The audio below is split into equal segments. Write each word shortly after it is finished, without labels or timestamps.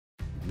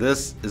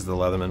This is the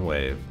Leatherman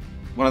Wave.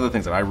 One of the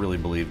things that I really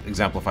believe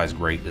exemplifies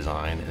great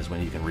design is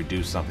when you can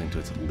reduce something to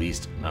its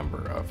least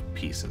number of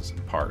pieces,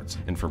 parts.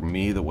 And for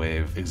me, the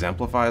Wave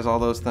exemplifies all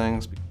those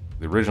things.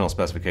 The original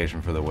specification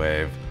for the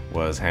Wave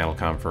was handle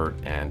comfort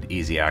and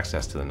easy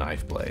access to the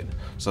knife blade,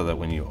 so that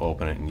when you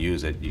open it and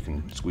use it, you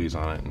can squeeze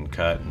on it and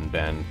cut and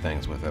bend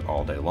things with it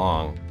all day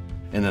long.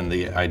 And then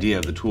the idea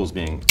of the tools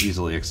being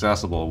easily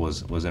accessible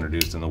was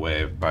introduced in the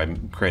Wave by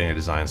creating a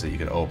design so you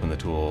could open the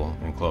tool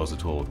and close the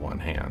tool with one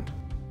hand.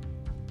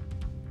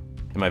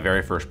 And my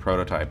very first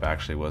prototype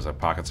actually was a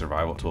pocket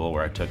survival tool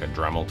where I took a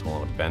Dremel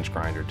tool and a bench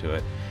grinder to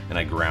it, and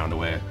I ground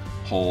away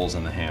holes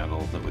in the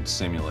handle that would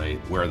simulate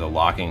where the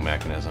locking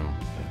mechanism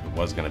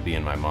was going to be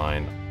in my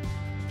mind.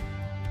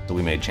 So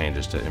we made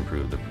changes to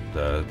improve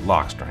the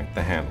lock strength,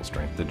 the handle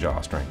strength, the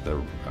jaw strength,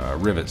 the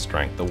rivet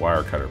strength, the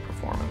wire cutter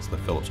performance, the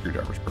Phillips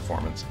screwdriver's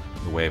performance.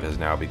 The Wave has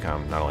now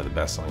become not only the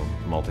best-selling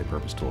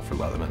multi-purpose tool for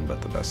Leatherman,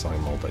 but the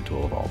best-selling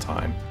multi-tool of all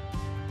time.